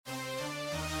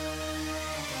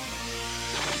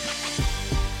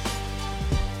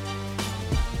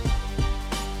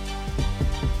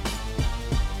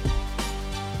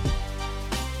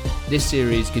This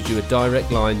series gives you a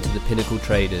direct line to the Pinnacle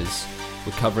traders.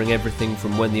 We're covering everything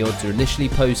from when the odds are initially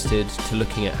posted to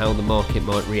looking at how the market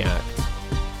might react.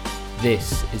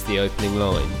 This is the opening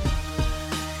line.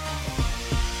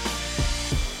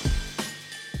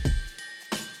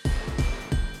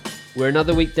 We're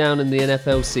another week down in the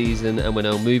NFL season and we're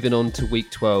now moving on to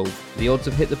week 12. The odds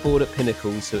have hit the board at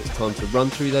Pinnacle, so it's time to run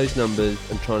through those numbers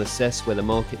and try and assess where the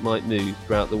market might move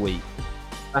throughout the week.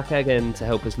 Back again to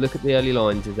help us look at the early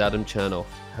lines is Adam Chernoff.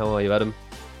 How are you, Adam?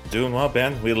 Doing well,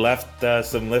 Ben. We left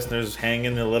some listeners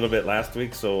hanging a little bit last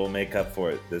week, so we'll make up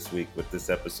for it this week with this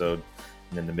episode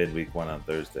and then the midweek one on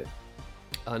Thursday.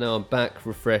 I know, I'm back,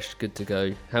 refreshed, good to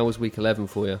go. How was week 11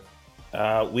 for you?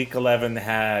 Week 11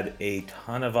 had a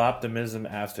ton of optimism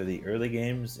after the early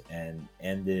games and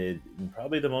ended in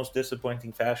probably the most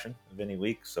disappointing fashion of any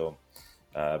week, so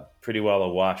pretty well a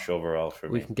wash overall for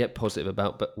me. We can get positive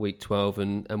about week 12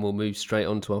 and we'll move straight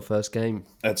on to our first game.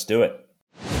 Let's do it.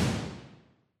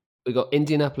 We got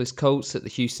Indianapolis Colts at the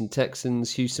Houston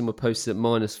Texans. Houston were posted at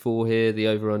 -4 here, the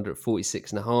over-under at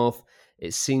 46.5.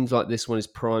 It seems like this one is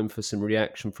primed for some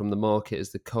reaction from the market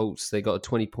as the Colts, they got a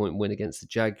 20-point win against the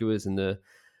Jaguars and the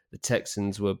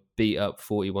Texans were beat up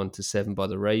 41-7 by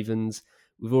the Ravens.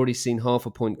 We've already seen half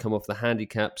a point come off the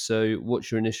handicap, so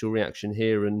what's your initial reaction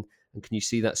here and can you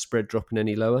see that spread dropping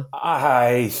any lower?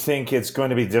 I think it's going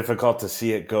to be difficult to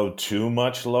see it go too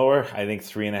much lower. I think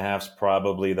 3.5 is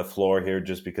probably the floor here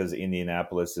just because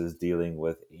Indianapolis is dealing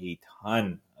with a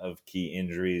ton of key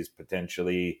injuries,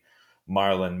 potentially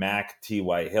Marlon Mack,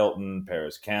 T.Y. Hilton,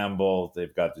 Paris Campbell.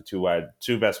 They've got the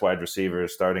two best wide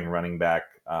receivers, starting running back,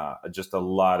 just a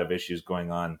lot of issues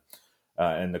going on.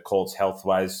 And the Colts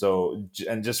health-wise. So,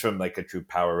 and just from like a true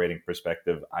power rating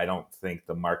perspective, I don't think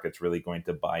the market's really going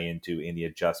to buy into any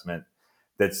adjustment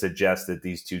that suggests that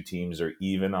these two teams are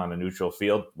even on a neutral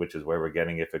field, which is where we're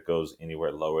getting if it goes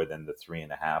anywhere lower than the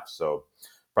 3.5. So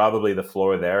probably the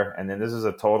floor there. And then this is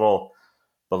a total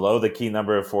below the key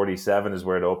number of 47 is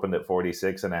where it opened at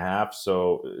 46.5.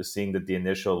 So seeing that the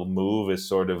initial move is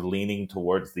sort of leaning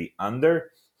towards the under,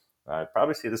 I'd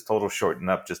probably see this total shorten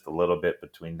up just a little bit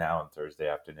between now and Thursday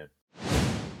afternoon.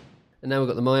 And now we've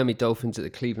got the Miami Dolphins at the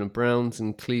Cleveland Browns,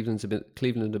 and Cleveland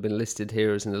have been listed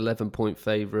here as an 11-point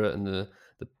favourite, and the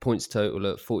points total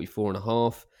at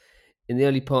 44.5. In the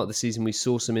early part of the season, we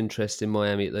saw some interest in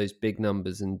Miami at those big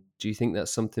numbers, and do you think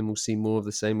that's something we'll see more of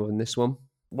the same of in this one?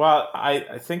 Well,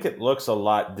 I think it looks a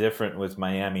lot different with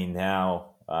Miami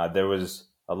now. There was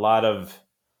a lot of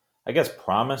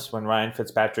promise when Ryan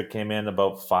Fitzpatrick came in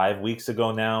about 5 weeks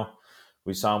ago now.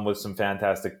 We saw him with some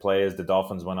fantastic play as the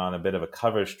Dolphins went on a bit of a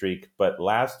cover streak, but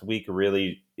last week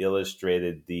really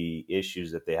illustrated the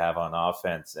issues that they have on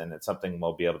offense, and it's something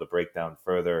we'll be able to break down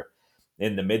further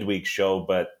in the midweek show,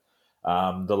 but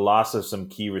the loss of some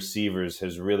key receivers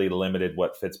has really limited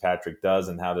what Fitzpatrick does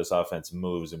and how this offense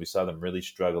moves, and we saw them really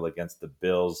struggle against the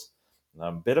Bills. A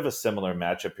bit of a similar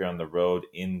matchup here on the road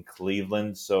in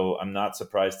Cleveland, so I'm not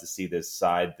surprised to see this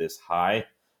side this high.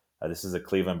 This is a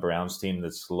Cleveland Browns team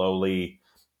that's slowly,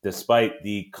 despite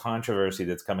the controversy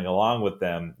that's coming along with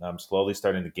them, slowly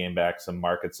starting to gain back some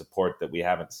market support that we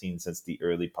haven't seen since the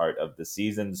early part of the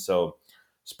season. So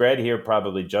spread here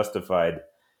probably justified.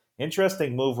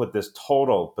 Interesting move with this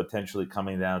total potentially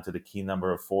coming down to the key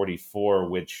number of 44,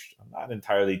 which I'm not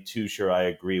entirely too sure I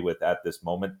agree with at this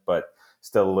moment, but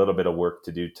still a little bit of work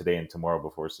to do today and tomorrow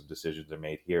before some decisions are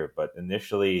made here. But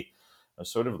initially, I'm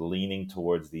sort of leaning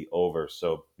towards the over.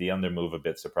 So the under move a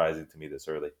bit surprising to me this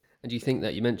early. And do you think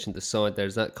that you mentioned the side there,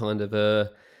 is that kind of a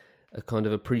kind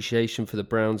of appreciation for the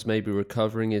Browns maybe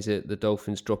recovering? Is it the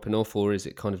Dolphins dropping off, or is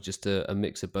it kind of just a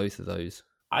mix of both of those?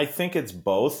 I think it's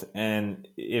both. And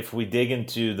if we dig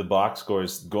into the box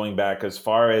scores going back as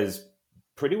far as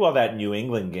pretty well that New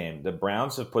England game, the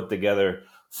Browns have put together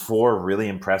 4 really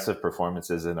impressive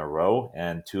performances in a row,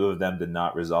 and 2 of them did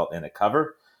not result in a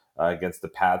cover against the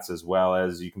Pats, as well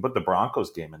as you can put the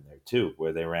Broncos game in there too,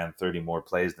 where they ran 30 more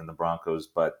plays than the Broncos.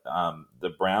 But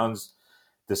the Browns,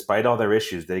 despite all their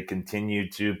issues, they continue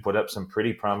to put up some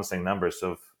pretty promising numbers.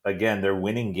 So again, they're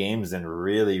winning games in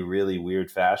really, really weird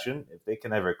fashion. If they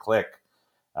can ever click,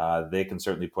 they can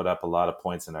certainly put up a lot of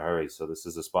points in a hurry. So this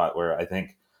is a spot where I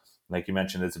think, like you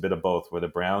mentioned, it's a bit of both, where the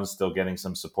Browns still getting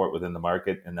some support within the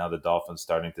market, and now the Dolphins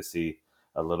starting to see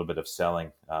a little bit of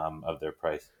selling of their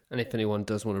price. And if anyone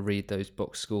does want to read those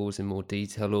box scores in more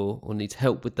detail or needs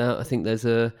help with that, I think there's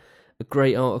a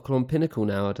great article on Pinnacle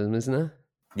now, Adam, isn't there?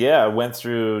 Yeah, I went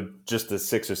through just a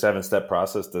 6 or 7 step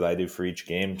process that I do for each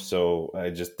game. So I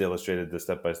just illustrated the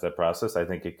step-by-step process. I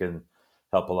think it can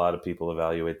help a lot of people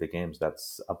evaluate the games.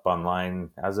 That's up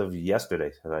online as of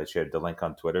yesterday. I shared the link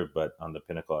on Twitter, but on the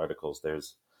Pinnacle articles,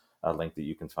 there's link that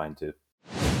you can find too.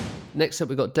 Next up,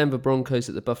 we've got Denver Broncos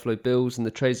at the Buffalo Bills, and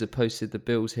the trades have posted the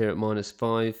Bills here at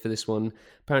 -5 for this one.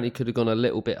 Apparently could have gone a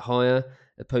little bit higher.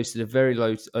 They posted a very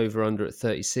low over-under at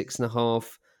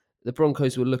 36.5. The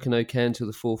Broncos were looking okay until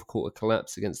the fourth quarter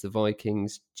collapse against the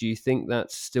Vikings. Do you think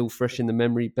that's still fresh in the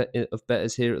memory of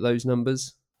bettors here at those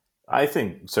numbers? I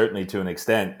think certainly to an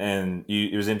extent. And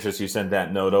it was interesting you sent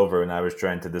that note over, and I was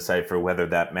trying to decipher whether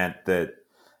that meant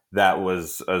that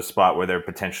was a spot where they're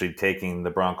potentially taking the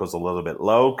Broncos a little bit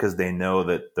low because they know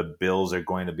that the Bills are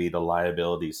going to be the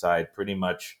liability side pretty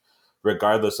much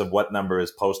regardless of what number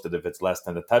is posted, if it's less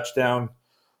than a touchdown,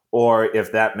 or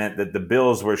if that meant that the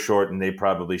Bills were short and they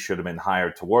probably should have been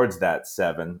higher towards that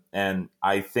 7. And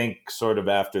I think sort of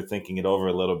after thinking it over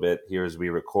a little bit here as we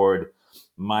record,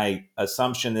 my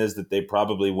assumption is that they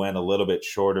probably went a little bit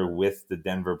shorter with the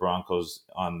Denver Broncos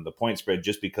on the point spread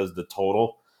just because the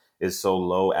total is so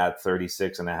low at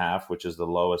 36.5, which is the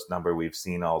lowest number we've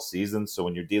seen all season. So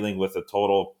when you're dealing with a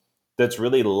total that's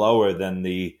really lower than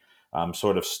the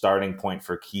sort of starting point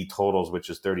for key totals, which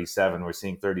is 37, we're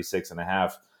seeing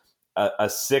 36.5. A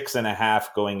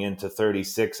 6.5 going into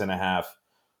 36.5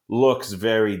 looks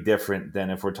very different than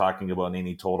if we're talking about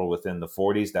any total within the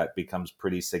 40s. That becomes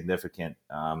pretty significant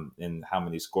in how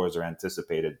many scores are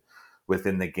anticipated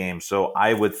within the game. So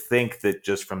I would think that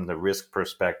just from the risk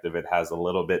perspective, it has a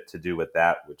little bit to do with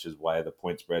that, which is why the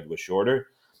point spread was shorter.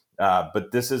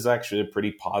 But this is actually a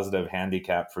pretty positive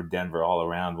handicap for Denver all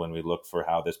around when we look for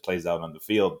how this plays out on the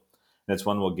field. And it's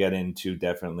one we'll get into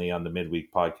definitely on the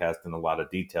midweek podcast in a lot of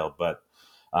detail. But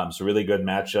so really good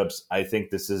matchups. I think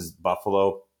this is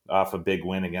Buffalo off a big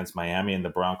win against Miami and the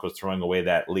Broncos throwing away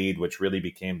that lead, which really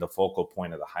became the focal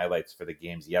point of the highlights for the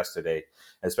games yesterday,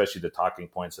 especially the talking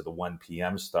points of the 1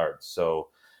 p.m. start. So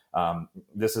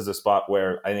this is a spot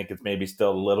where I think it's maybe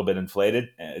still a little bit inflated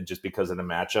just because of the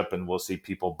matchup, and we'll see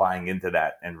people buying into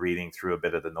that and reading through a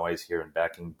bit of the noise here and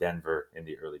backing Denver in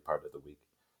the early part of the week.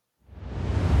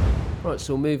 Right,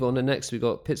 so we'll move on. And next we've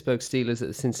got Pittsburgh Steelers at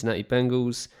the Cincinnati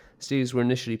Bengals. Steelers were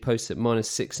initially posted at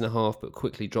 -6.5, but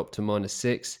quickly dropped to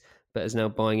 -6. Bettors now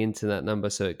buying into that number,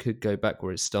 so it could go back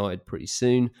where it started pretty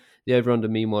soon. The over-under,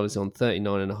 meanwhile, is on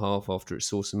 39.5 after it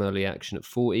saw some early action at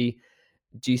 40.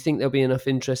 Do you think there'll be enough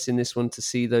interest in this one to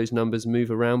see those numbers move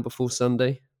around before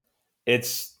Sunday?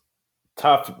 It's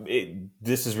tough.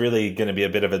 This is really going to be a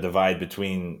bit of a divide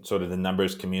between sort of the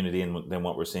numbers community and then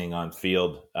what we're seeing on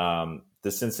field.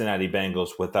 The Cincinnati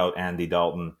Bengals without Andy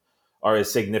Dalton are a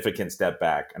significant step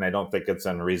back, and I don't think it's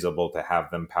unreasonable to have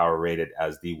them power rated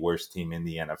as the worst team in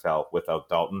the NFL without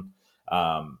Dalton.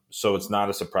 So it's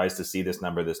not a surprise to see this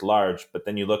number this large, but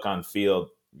then you look on field,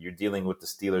 you're dealing with the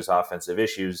Steelers' offensive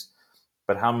issues,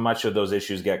 but how much of those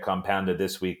issues get compounded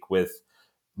this week with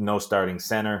no starting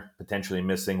center, potentially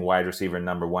missing wide receiver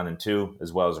number 1 and 2,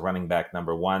 as well as running back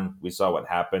number 1. We saw what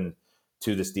happened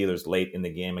to the Steelers late in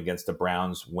the game against the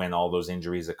Browns when all those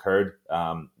injuries occurred.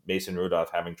 Mason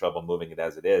Rudolph having trouble moving it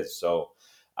as it is. So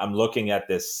I'm looking at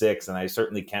this 6, and I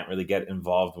certainly can't really get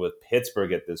involved with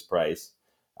Pittsburgh at this price.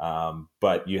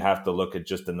 But you have to look at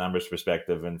just the numbers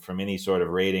perspective. And from any sort of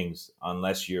ratings,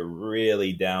 unless you're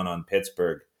really down on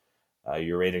Pittsburgh,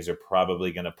 your ratings are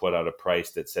probably going to put out a price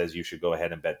that says you should go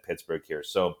ahead and bet Pittsburgh here.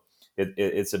 So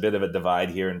it's a bit of a divide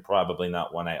here and probably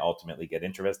not one I ultimately get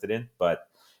interested in. But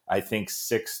I think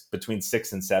between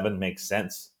 6 and 7 makes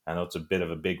sense. I know it's a bit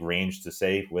of a big range to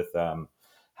say with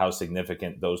how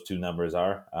significant those two numbers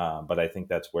are. But I think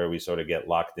that's where we sort of get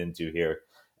locked into here.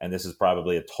 And this is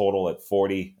probably a total at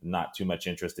 40, not too much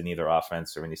interest in either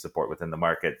offense or any support within the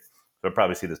market. So we'll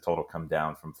probably see this total come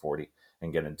down from 40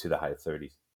 and get into the high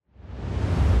 30s.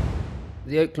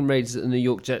 The Oakland Raiders at the New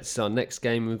York Jets is our next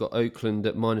game. We've got Oakland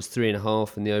at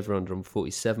 -3.5 and the over-under on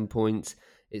 47 points.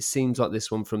 It seems like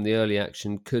this one from the early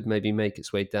action could maybe make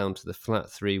its way down to the flat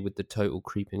 3 with the total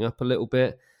creeping up a little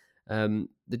bit.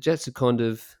 The Jets have kind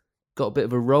of got a bit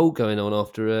of a roll going on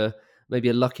after maybe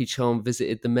a lucky charm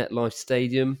visited the MetLife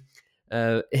Stadium.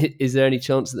 Is there any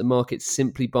chance that the market's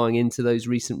simply buying into those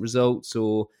recent results,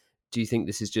 or do you think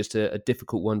this is just a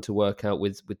difficult one to work out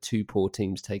with two poor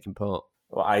teams taking part?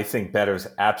 Well, I think bettors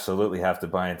absolutely have to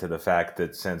buy into the fact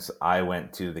that since I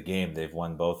went to the game, they've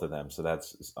won both of them. So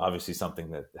that's obviously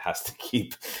something that has to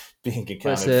keep being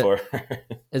accounted for.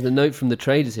 There's a note from the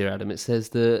traders here, Adam. It says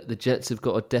the Jets have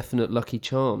got a definite lucky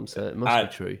charm, so it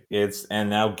must be true. And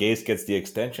now Gase gets the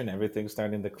extension. Everything's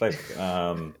starting to click.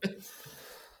 I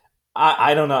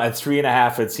don't know. At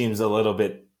 3.5, it seems a little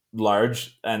bit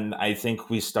large. And I think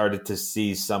we started to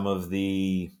see some of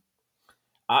the...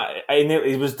 I knew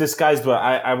it was disguised, but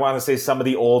I want to say some of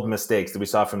the old mistakes that we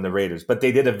saw from the Raiders. But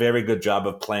they did a very good job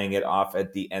of playing it off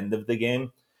at the end of the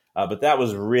game. But that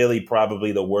was really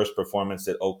probably the worst performance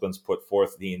that Oakland's put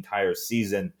forth the entire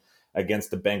season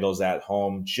against the Bengals at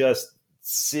home. Just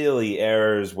silly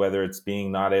errors, whether it's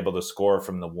being not able to score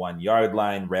from the 1 yard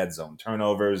line, red zone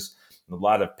turnovers, a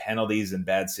lot of penalties in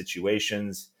bad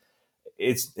situations.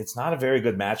 It's not a very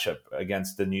good matchup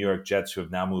against the New York Jets, who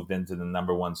have now moved into the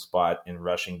number one spot in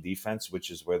rushing defense, which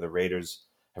is where the Raiders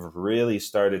have really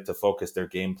started to focus their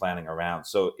game planning around.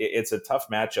 So it's a tough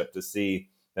matchup to see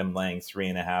them laying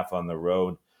 3.5 on the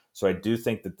road. So I do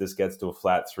think that this gets to a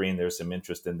flat 3, and there's some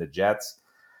interest in the Jets.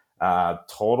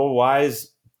 Total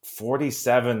wise,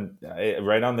 47,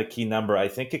 right on the key number. I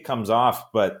think it comes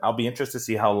off, but I'll be interested to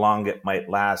see how long it might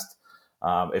last.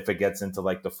 If it gets into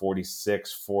like the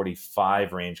 46,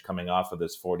 45 range coming off of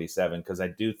this 47, because I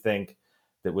do think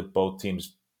that with both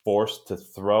teams forced to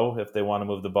throw if they want to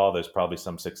move the ball, there's probably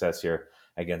some success here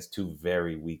against two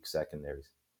very weak secondaries.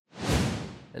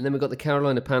 And then we've got the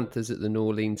Carolina Panthers at the New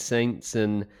Orleans Saints,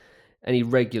 and any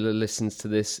regular listeners to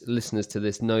this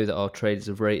know that our traders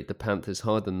have rated the Panthers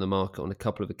higher than the market on a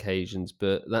couple of occasions,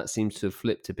 but that seems to have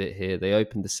flipped a bit here. They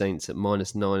opened the Saints at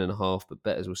 -9.5, but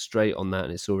bettors were straight on that,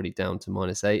 and it's already down to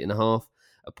 -8.5.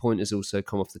 A point has also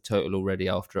come off the total already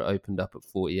after it opened up at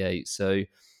 48. So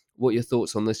what are your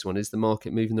thoughts on this one? Is the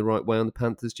market moving the right way on the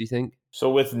Panthers, do you think? So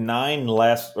with 9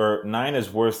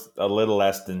 is worth a little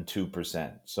less than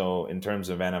 2%. So in terms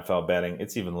of NFL betting,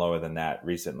 it's even lower than that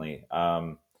recently.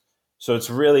 So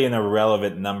it's really an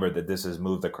irrelevant number that this has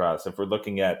moved across. If we're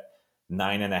looking at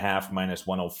 9.5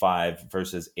 -105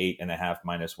 versus 8.5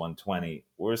 -120,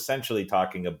 we're essentially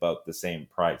talking about the same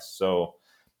price. So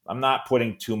I'm not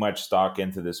putting too much stock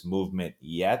into this movement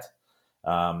yet.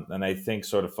 And I think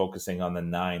sort of focusing on the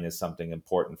 9 is something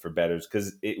important for bettors,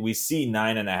 because we see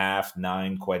 9.5,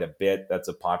 9 quite a bit. That's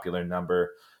a popular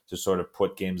number to sort of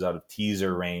put games out of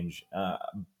teaser range.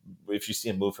 If you see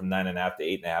a move from 9.5 to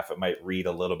 8.5, it might read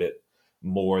a little bit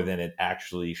more than it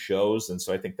actually shows. And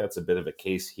so I think that's a bit of a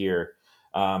case here.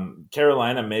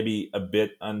 Carolina may be a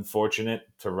bit unfortunate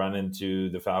to run into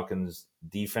the Falcons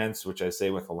defense, which I say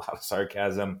with a lot of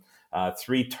sarcasm.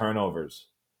 3 turnovers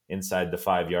inside the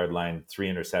 5-yard line, 3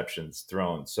 interceptions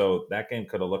thrown. So that game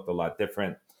could have looked a lot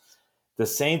different. The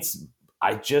Saints,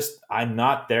 I'm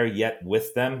not there yet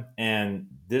with them. And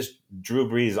this Drew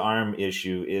Brees arm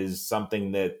issue is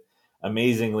something that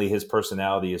amazingly his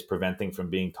personality is preventing from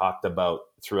being talked about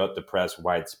throughout the press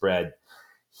widespread.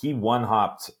 He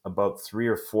one-hopped about 3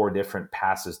 or 4 different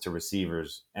passes to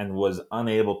receivers and was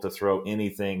unable to throw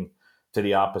anything to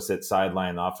the opposite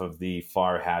sideline off of the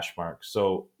far hash mark.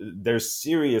 So there's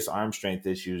serious arm strength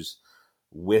issues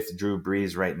with Drew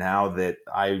Brees right now that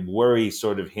I worry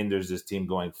sort of hinders this team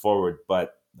going forward.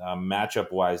 But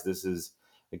matchup-wise, this is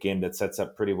a game that sets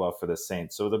up pretty well for the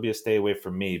Saints. So it'll be a stay away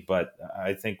from me. But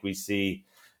I think we see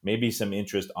maybe some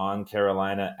interest on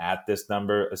Carolina at this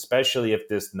number, especially if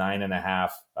this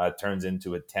 9.5 turns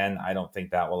into a 10. I don't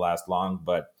think that will last long,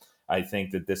 but I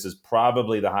think that this is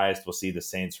probably the highest we'll see the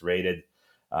Saints rated,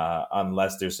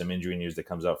 unless there's some injury news that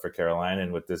comes out for Carolina.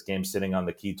 And with this game sitting on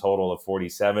the key total of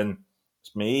 47,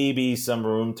 there's maybe some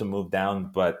room to move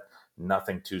down, but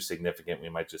nothing too significant. We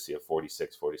might just see a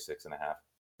 46.5.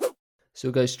 So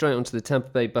we'll go straight on to the Tampa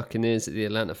Bay Buccaneers at the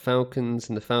Atlanta Falcons,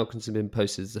 and the Falcons have been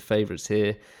posted as the favourites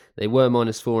here. They were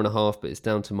 -4.5, but it's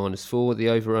down to -4. The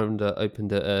over-under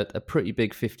opened at a pretty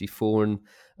big 54, and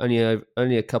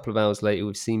only a couple of hours later,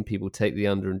 we've seen people take the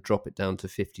under and drop it down to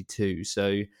 52.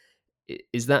 So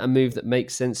is that a move that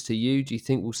makes sense to you? Do you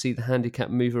think we'll see the handicap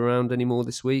move around anymore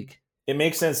this week? It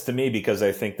makes sense to me because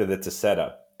I think that it's a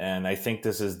setup. And I think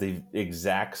this is the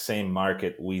exact same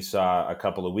market we saw a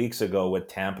couple of weeks ago with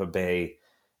Tampa Bay,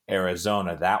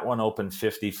 Arizona. That one opened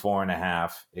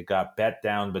 54.5. It got bet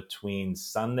down between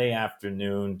Sunday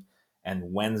afternoon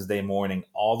and Wednesday morning,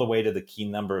 all the way to the key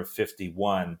number of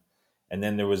 51. And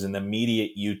then there was an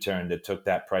immediate U-turn that took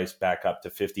that price back up to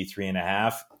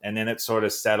 53.5. And then it sort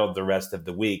of settled the rest of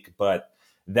the week. But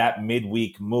that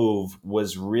midweek move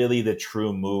was really the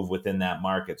true move within that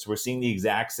market. So we're seeing the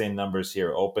exact same numbers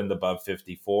here, opened above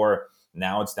 54.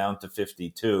 Now it's down to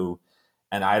 52.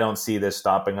 And I don't see this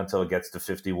stopping until it gets to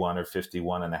 51 or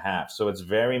 51.5. So it's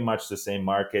very much the same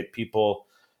market. People,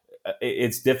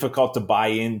 it's difficult to buy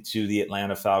into the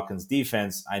Atlanta Falcons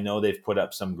defense. I know they've put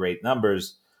up some great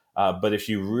numbers, but if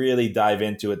you really dive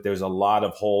into it, there's a lot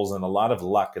of holes and a lot of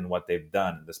luck in what they've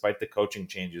done. Despite the coaching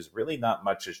changes, really not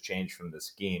much has changed from the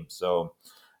scheme. So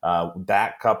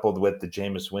that coupled with the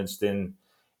Jameis Winston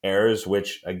errors,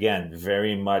 which, again,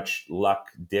 very much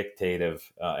luck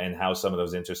dictative in how some of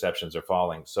those interceptions are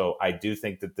falling. So I do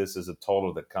think that this is a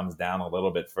total that comes down a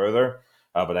little bit further,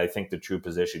 but I think the true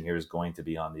position here is going to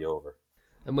be on the over.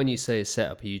 And when you say a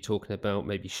setup, are you talking about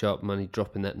maybe sharp money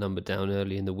dropping that number down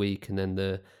early in the week and then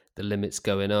the limits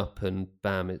going up and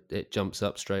bam, it jumps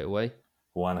up straight away?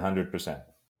 100%.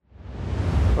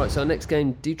 Right, so our next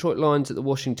game, Detroit Lions at the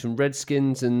Washington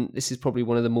Redskins, and this is probably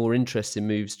one of the more interesting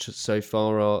moves so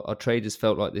far. Our traders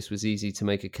felt like this was easy to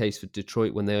make a case for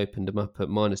Detroit when they opened them up at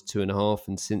 -2.5,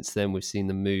 and since then we've seen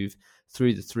them move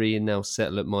through the three and now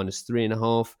settle at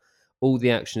 -3.5. All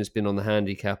the action has been on the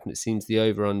handicap, and it seems the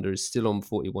over/under is still on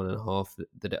 41.5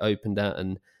 that it opened at,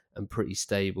 and pretty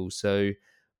stable. So,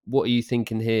 what are you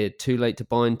thinking here? Too late to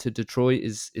buy into Detroit?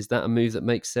 Is that a move that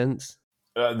makes sense?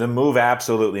 The move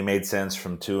absolutely made sense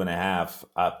from 2.5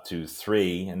 up to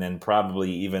 3, and then probably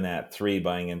even at 3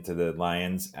 buying into the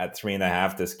Lions. At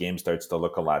 3.5, this game starts to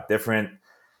look a lot different,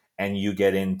 and you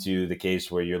get into the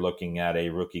case where you're looking at a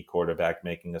rookie quarterback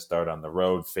making a start on the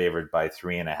road, favored by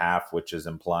 3.5, which is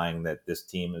implying that this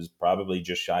team is probably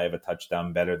just shy of a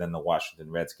touchdown better than the Washington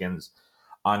Redskins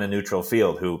on a neutral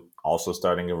field, who also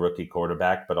starting a rookie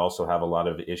quarterback, but also have a lot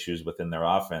of issues within their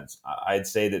offense. I'd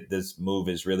say that this move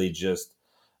is really just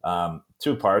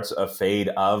two parts: a fade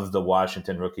of the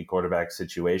Washington rookie quarterback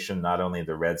situation, not only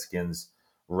the Redskins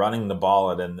running the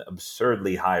ball at an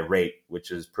absurdly high rate,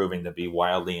 which is proving to be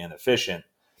wildly inefficient,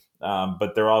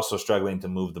 but they're also struggling to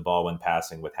move the ball when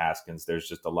passing with Haskins. There's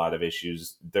just a lot of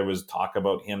issues. There was talk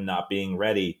about him not being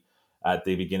ready at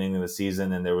the beginning of the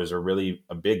season, and there was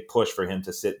a big push for him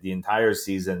to sit the entire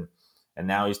season. And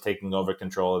now he's taking over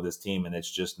control of this team, and it's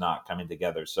just not coming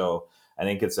together. So I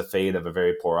think it's a fade of a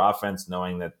very poor offense,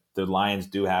 knowing that the Lions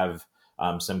do have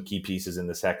some key pieces in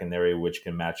the secondary, which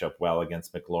can match up well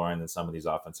against McLaurin and some of these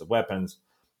offensive weapons.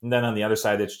 And then on the other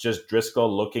side, it's just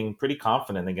Driscoll looking pretty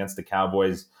confident against the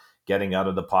Cowboys, getting out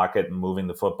of the pocket and moving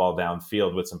the football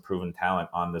downfield with some proven talent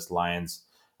on this Lions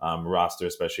roster,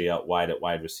 especially out wide at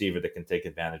wide receiver, that can take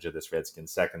advantage of this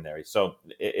Redskins secondary. So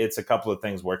it's a couple of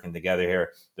things working together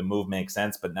here. The move makes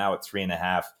sense, but now at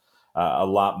 3.5, a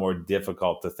lot more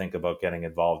difficult to think about getting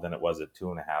involved than it was at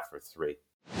 2.5 or 3.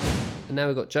 And now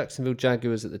we've got Jacksonville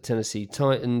Jaguars at the Tennessee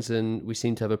Titans, and we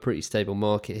seem to have a pretty stable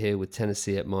market here with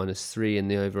Tennessee at -3 and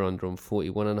the over/under on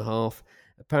 41.5.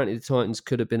 Apparently the Titans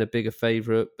could have been a bigger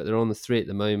favourite, but they're on the 3 at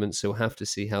the moment, so we'll have to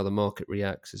see how the market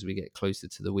reacts as we get closer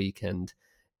to the weekend.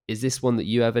 Is this one that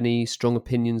you have any strong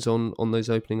opinions on those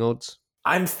opening odds?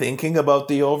 I'm thinking about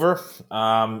the over.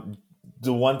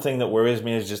 The one thing that worries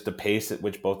me is just the pace at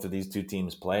which both of these two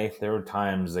teams play. There were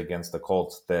times against the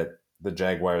Colts that the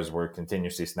Jaguars were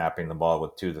continuously snapping the ball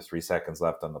with 2 to 3 seconds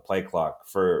left on the play clock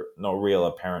for no real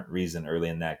apparent reason early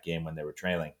in that game when they were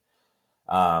trailing.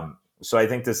 So I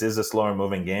think this is a slower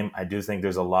moving game. I do think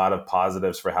there's a lot of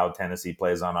positives for how Tennessee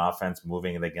plays on offense,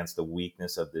 moving it against the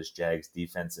weakness of this Jags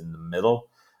defense in the middle.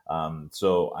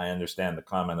 So I understand the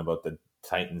comment about the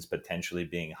Titans potentially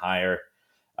being higher.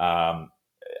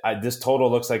 This total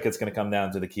looks like it's going to come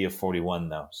down to the key of 41,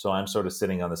 though. So I'm sort of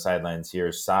sitting on the sidelines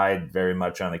here. Side very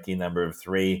much on a key number of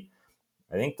 3.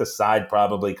 I think the side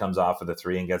probably comes off of the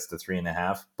 3 and gets to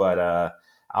 3.5. But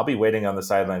I'll be waiting on the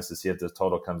sidelines to see if the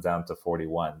total comes down to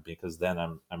 41, because then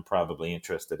I'm probably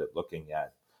interested at looking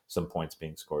at some points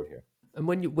being scored here. And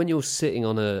when you're sitting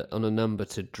on a number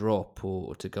to drop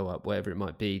or to go up, whatever it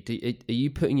might be, are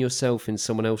you putting yourself in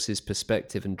someone else's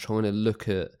perspective and trying to look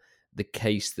at the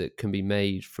case that can be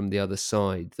made from the other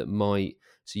side that might?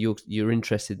 So you're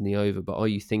interested in the over, but are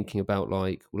you thinking about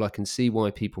like, well, I can see why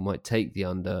people might take the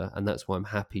under, and that's why I'm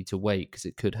happy to wait because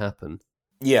it could happen.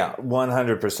 Yeah,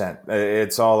 100%.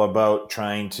 It's all about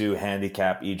trying to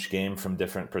handicap each game from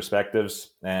different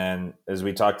perspectives. And as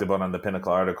we talked about on the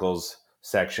Pinnacle Articles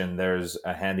section, there's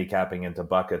a handicapping into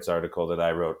buckets article that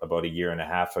I wrote about a year and a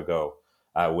half ago,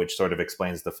 which sort of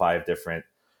explains the 5 different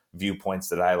viewpoints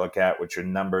that I look at, which are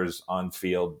numbers, on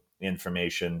field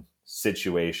information,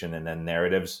 situation, and then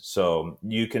narratives. So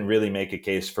you can really make a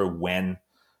case for when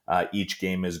each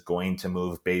game is going to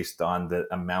move based on the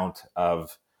amount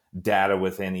of data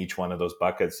within each one of those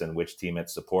buckets and which team it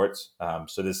supports.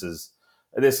 So this is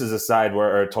a side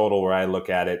or a total where I look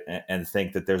at it and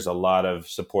think that there's a lot of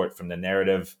support from the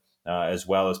narrative, as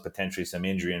well as potentially some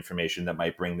injury information that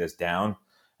might bring this down.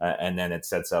 And then it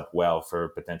sets up well for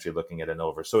potentially looking at an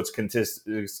over. So it's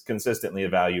consistently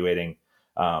evaluating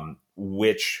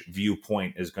which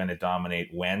viewpoint is going to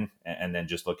dominate when, and then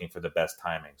just looking for the best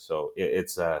timing. So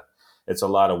it's a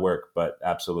lot of work, but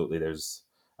absolutely there's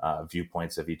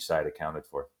viewpoints of each side accounted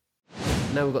for.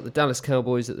 Now we've got the Dallas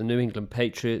Cowboys at the New England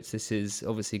Patriots. This is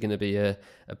obviously going to be a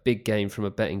big game from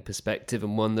a betting perspective,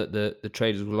 and one that the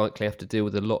traders will likely have to deal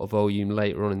with a lot of volume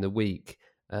later on in the week.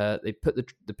 They put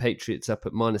the Patriots up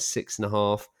at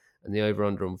 -6.5 and the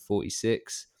over-under on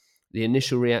 46. The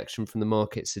initial reaction from the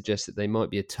market suggests that they might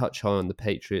be a touch high on the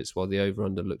Patriots, while the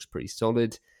over-under looks pretty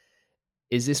solid.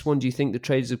 Is this one, do you think the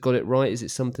traders have got it right? Is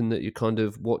it something that you're kind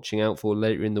of watching out for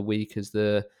later in the week as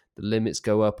the limits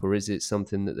go up, or is it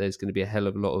something that there's going to be a hell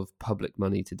of a lot of public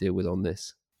money to deal with on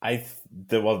this?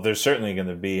 Well, there's certainly going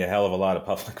to be a hell of a lot of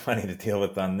public money to deal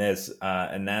with on this,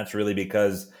 and that's really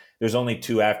because there's only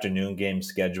 2 afternoon games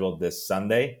scheduled this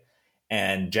Sunday,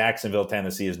 and Jacksonville,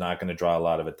 Tennessee is not going to draw a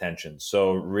lot of attention.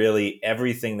 So really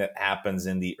everything that happens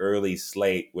in the early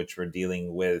slate, which we're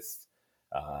dealing with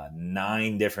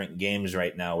 9 different games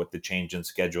right now with the change in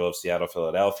schedule of Seattle,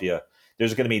 Philadelphia,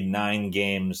 there's going to be 9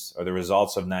 games, or the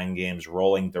results of 9 games,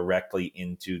 rolling directly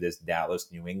into this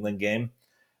Dallas, New England game.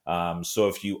 So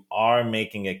if you are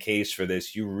making a case for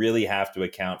this, you really have to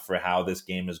account for how this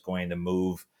game is going to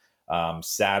move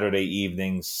Saturday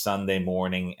evening, Sunday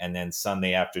morning, and then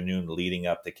Sunday afternoon leading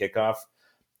up to kickoff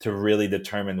to really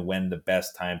determine when the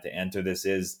best time to enter this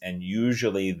is. And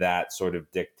usually that sort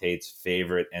of dictates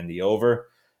favorite and the over.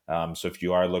 So if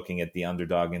you are looking at the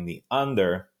underdog and the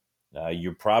under,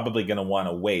 you're probably going to want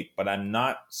to wait. But I'm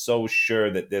not so sure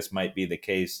that this might be the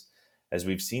case, as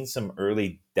we've seen some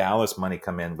early Dallas money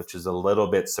come in, which is a little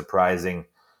bit surprising,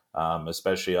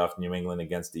 especially off New England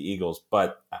against the Eagles.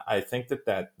 But I think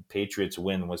that Patriots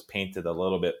win was painted a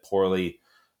little bit poorly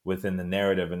within the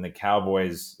narrative. And the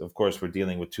Cowboys, of course, we're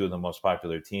dealing with 2 of the most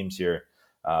popular teams here.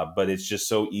 But it's just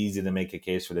so easy to make a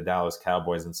case for the Dallas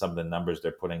Cowboys and some of the numbers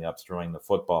they're putting up throwing the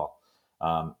football.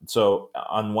 So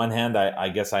on one hand, I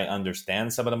guess I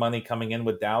understand some of the money coming in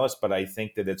with Dallas, but I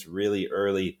think that it's really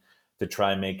early to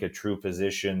try and make a true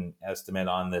position estimate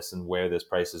on this and where this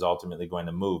price is ultimately going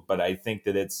to move. But I think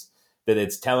that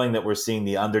it's telling that we're seeing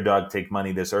the underdog take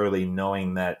money this early,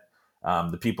 knowing that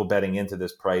the people betting into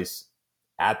this price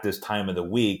at this time of the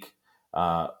week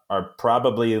are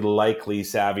probably likely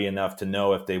savvy enough to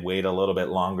know if they wait a little bit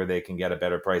longer, they can get a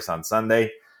better price on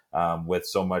Sunday, with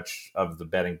so much of the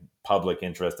betting public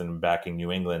interest in backing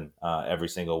New England every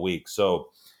single week. So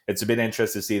it's a bit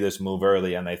interesting to see this move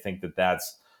early, and I think that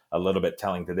that's a little bit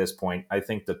telling to this point. I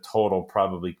think the total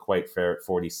probably quite fair at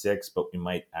 46, but we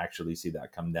might actually see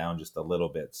that come down just a little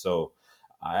bit. So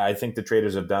I think the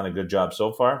traders have done a good job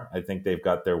so far. I think they've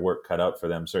got their work cut out for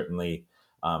them, certainly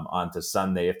onto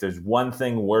Sunday. If there's one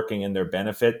thing working in their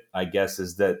benefit, I guess,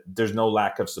 is that there's no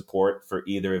lack of support for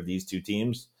either of these 2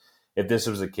 teams. If this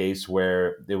was a case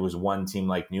where there was one team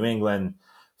like New England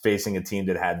facing a team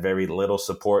that had very little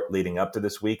support leading up to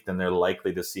this week, then they're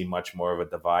likely to see much more of a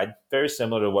divide. Very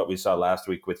similar to what we saw last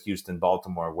week with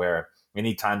Houston-Baltimore, where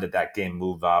anytime that game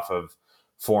moved off of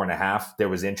 4.5, there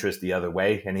was interest the other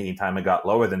way. And anytime it got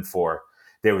lower than 4,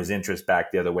 there was interest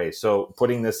back the other way. So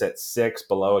putting this at 6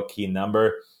 below a key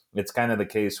number, it's kind of the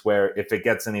case where if it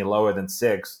gets any lower than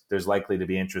 6, there's likely to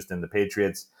be interest in the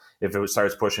Patriots. If it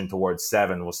starts pushing towards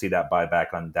 7, we'll see that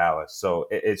buyback on Dallas. So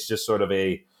it's just sort of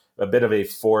a bit of a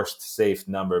forced safe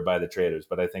number by the traders,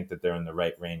 but I think that they're in the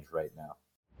right range right now.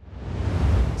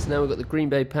 So now we've got the Green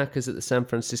Bay Packers at the San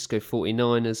Francisco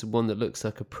 49ers, one that looks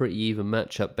like a pretty even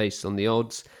matchup based on the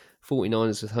odds.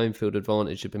 49ers with home field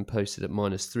advantage have been posted at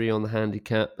 -3 on the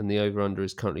handicap, and the over-under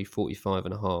is currently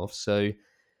 45.5. So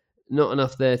not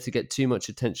enough there to get too much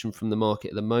attention from the market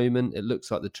at the moment. It looks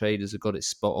like the traders have got it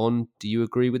spot on. Do you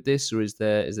agree with this, or is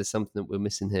there something that we're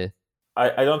missing here?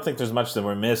 I don't think there's much that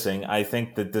we're missing. I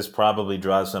think that this probably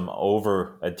draws some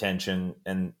over attention,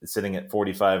 and sitting at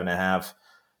 45.5,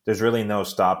 there's really no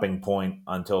stopping point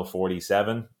until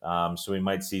 47. So we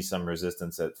might see some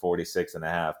resistance at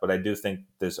 46.5, but I do think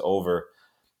this over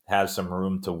has some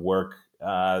room to work.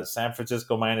 San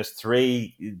Francisco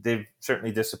 -3, they've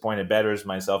certainly disappointed bettors,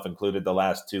 myself included, the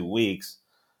last 2 weeks.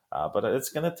 But it's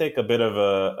going to take a bit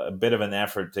of an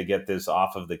effort to get this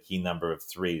off of the key number of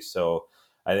 3. So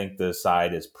I think the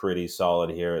side is pretty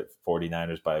solid here at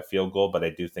 49ers by a field goal, but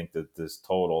I do think that this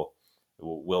total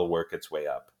will work its way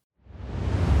up.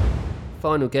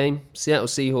 Final game, Seattle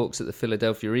Seahawks at the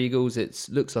Philadelphia Eagles. It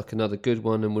looks like another good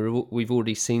one, and we've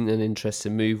already seen an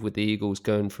interesting move with the Eagles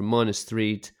going from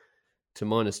 -3 to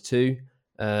 -2.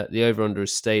 The over-under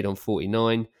has stayed on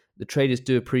 49. The traders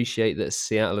do appreciate that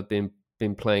Seattle have been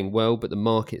playing well, but the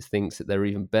market thinks that they're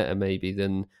even better maybe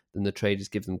than the traders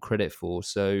give them credit for.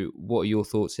 So what are your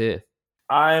thoughts here?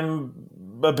 I'm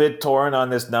a bit torn on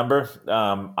this number.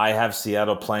 I have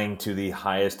Seattle playing to the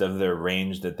highest of their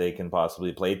range that they can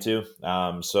possibly play to.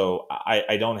 So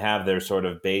I don't have their sort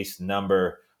of base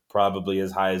number probably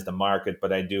as high as the market,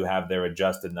 but I do have their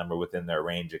adjusted number within their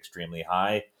range extremely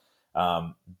high.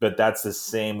 But that's the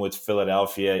same with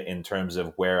Philadelphia in terms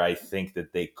of where I think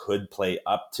that they could play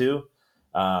up to.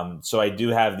 So I do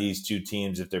have these two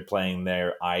teams, if they're playing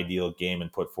their ideal game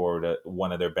and put forward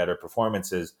one of their better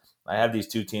performances, I have these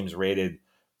two teams rated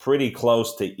pretty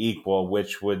close to equal,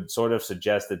 which would sort of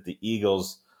suggest that the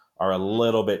Eagles are a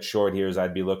little bit short here, as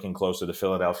I'd be looking closer to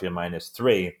Philadelphia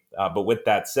 -3. But with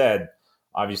that said,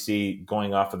 obviously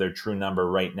going off of their true number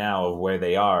right now of where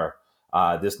they are,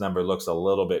 this number looks a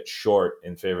little bit short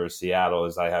in favor of Seattle,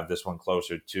 as I have this one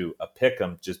closer to a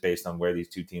pick'em, just based on where these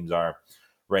two teams are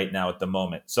right now at the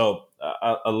moment. So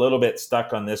a little bit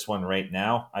stuck on this one right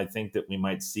now. I think that we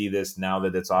might see this, now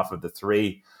that it's off of the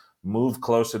 3, move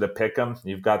closer to pick'em.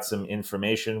 You've got some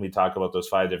information. We talk about those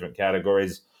 5 different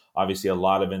categories. Obviously, a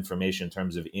lot of information in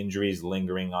terms of injuries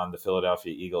lingering on the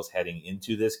Philadelphia Eagles heading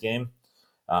into this game.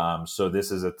 So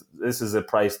this is a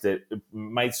price that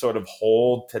might sort of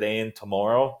hold today and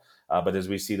tomorrow. But as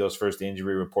we see those first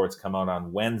injury reports come out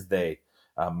on Wednesday,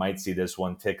 might see this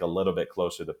one tick a little bit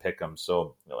closer to pick'em.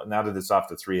 So now that it's off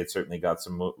the 3, it's certainly got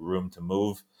some room to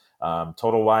move.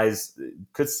 Total wise,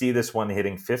 could see this one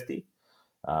hitting 50,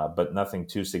 but nothing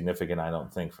too significant, I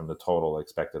don't think, from the total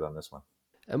expected on this one.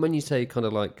 And when you say kind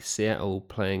of like Seattle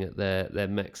playing at their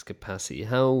max capacity,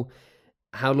 how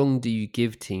long do you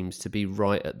give teams to be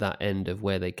right at that end of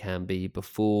where they can be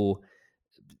before?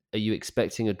 Are you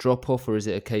expecting a drop-off, or is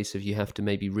it a case of you have to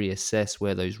maybe reassess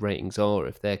where those ratings are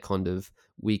if they're kind of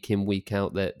week in, week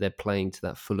out, they're playing to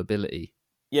that full ability?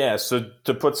 Yeah, so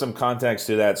to put some context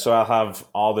to that, so I'll have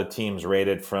all the teams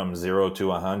rated from 0 to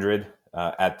 100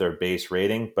 at their base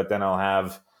rating, but then I'll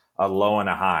have a low and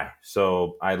a high.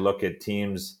 So I look at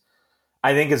teams.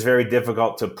 I think it's very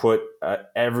difficult to put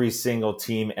every single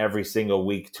team every single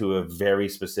week to a very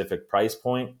specific price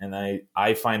point. And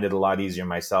I find it a lot easier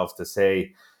myself to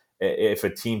say, if a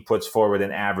team puts forward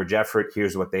an average effort,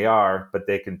 here's what they are, but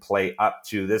they can play up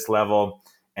to this level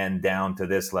and down to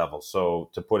this level. So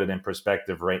to put it in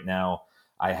perspective right now,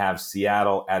 I have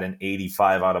Seattle at an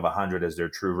 85 out of 100 as their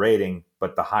true rating,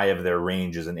 but the high of their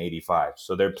range is an 85.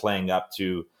 So they're playing up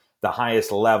to the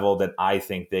highest level that I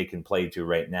think they can play to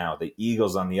right now. The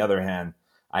Eagles, on the other hand,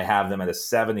 I have them at a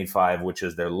 75, which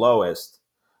is their lowest.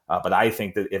 But I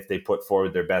think that if they put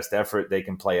forward their best effort, they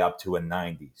can play up to a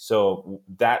 90. So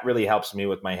that really helps me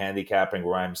with my handicapping,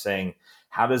 where I'm saying,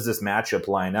 how does this matchup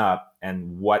line up?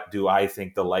 And what do I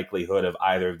think the likelihood of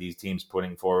either of these teams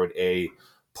putting forward a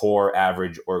poor,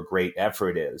 average, or great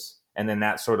effort is? And then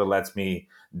that sort of lets me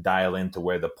dial into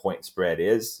where the point spread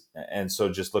is. And so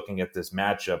just looking at this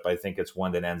matchup, I think it's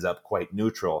one that ends up quite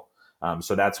neutral.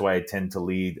 So that's why I tend to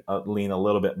lean a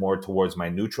little bit more towards my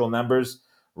neutral numbers,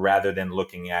 rather than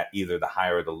looking at either the high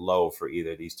or the low for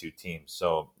either of these two teams.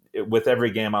 So with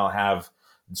every game, I'll have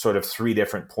sort of 3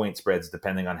 different point spreads,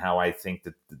 depending on how I think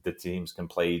that the teams can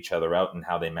play each other out and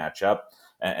how they match up.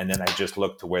 And then I just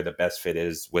look to where the best fit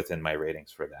is within my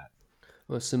ratings for that.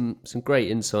 Well, some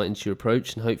great insight into your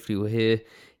approach, and hopefully we'll hear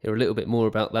a little bit more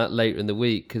about that later in the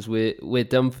week, because we're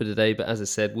done for today. But as I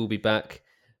said, we'll be back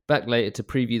later to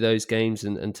preview those games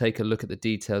and take a look at the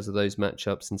details of those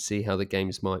matchups and see how the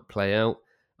games might play out.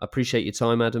 I appreciate your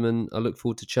time, Adam, and I look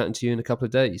forward to chatting to you in a couple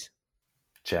of days.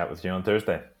 Chat with you on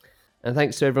Thursday. And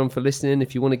thanks to everyone for listening.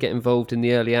 If you want to get involved in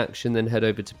the early action, then head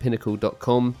over to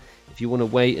pinnacle.com. If you want to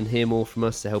wait and hear more from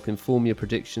us to help inform your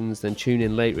predictions, then tune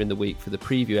in later in the week for the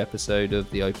preview episode of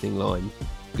The Opening Line.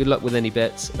 Good luck with any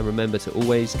bets, and remember to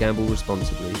always gamble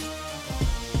responsibly.